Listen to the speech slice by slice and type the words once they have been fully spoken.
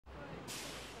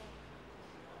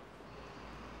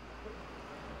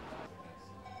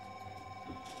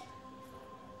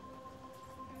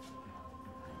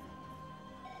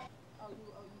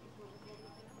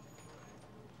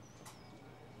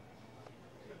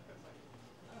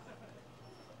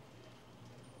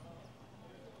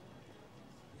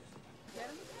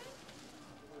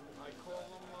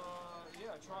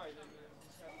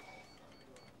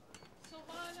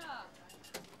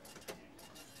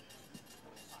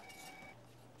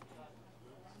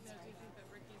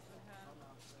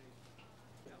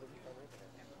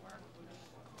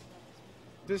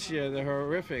this year, the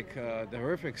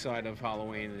horrific side of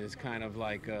Halloween is kind of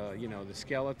like, you know, the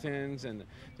skeletons and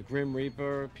the Grim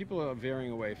Reaper. People are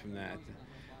veering away from that.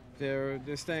 They're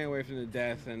staying away from the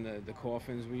death and the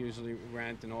coffins we usually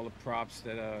rent and all the props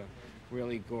that are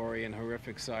really gory and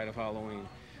horrific side of Halloween.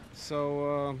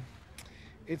 So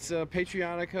it's a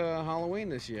patriotic Halloween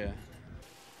this year.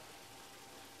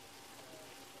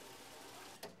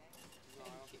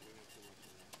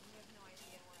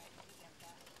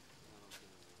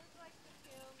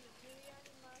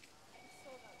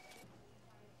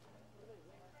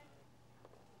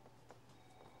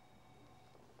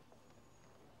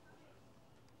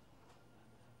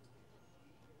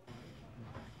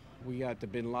 We got the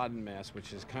Bin Laden mask,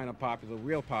 which is kind of popular,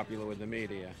 real popular with the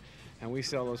media. And we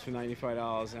sell those for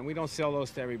 $95. And we don't sell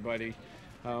those to everybody.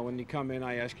 When you come in,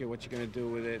 I ask you what you're going to do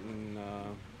with it. And,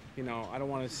 you know, I don't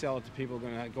want to sell it to people who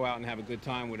are going to go out and have a good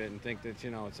time with it and think that,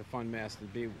 you know, it's a fun mask to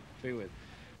be with.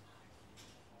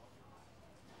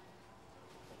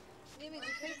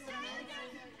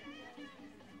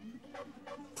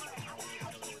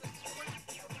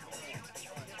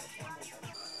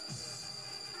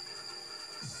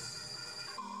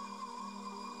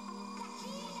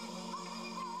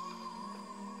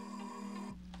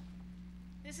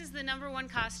 This is the #1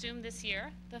 costume this year,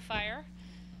 the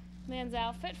fireman's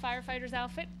outfit, firefighter's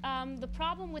outfit. The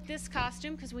problem with this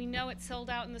costume, because we know it's sold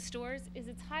out in the stores, is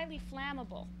it's highly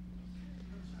flammable.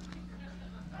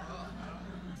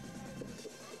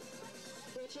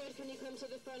 Richard, can you come to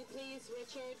the front, please?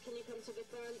 Richard, can you come to the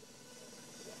front?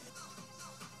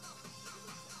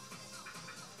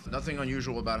 Nothing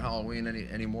unusual about Halloween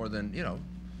any more than, you know,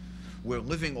 we're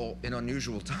living in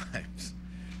unusual times.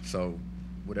 So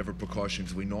whatever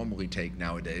precautions we normally take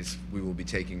nowadays, we will be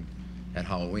taking at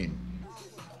Halloween.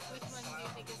 Which one do you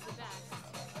think is the best?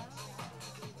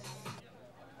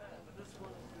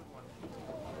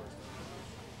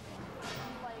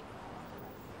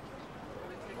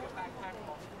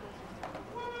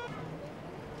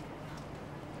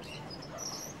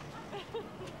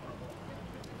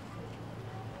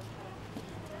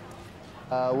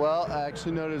 Well, I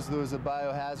actually noticed there was a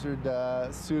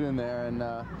biohazard suit in there, and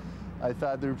I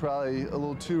thought they were probably a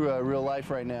little too real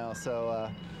life right now, so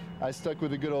I stuck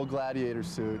with a good old gladiator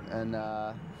suit. And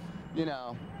you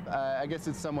know, I guess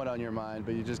it's somewhat on your mind,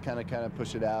 but you just kind of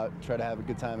push it out, try to have a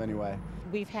good time anyway.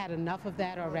 We've had enough of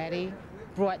that already,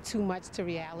 brought too much to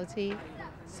reality.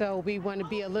 So we want to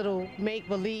be a little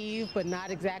make-believe, but not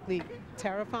exactly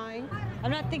terrifying.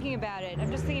 I'm not thinking about it.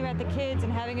 I'm just thinking about the kids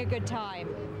and having a good time.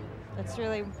 That's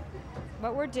really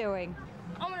what we're doing.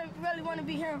 I'm gonna really want to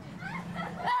be him.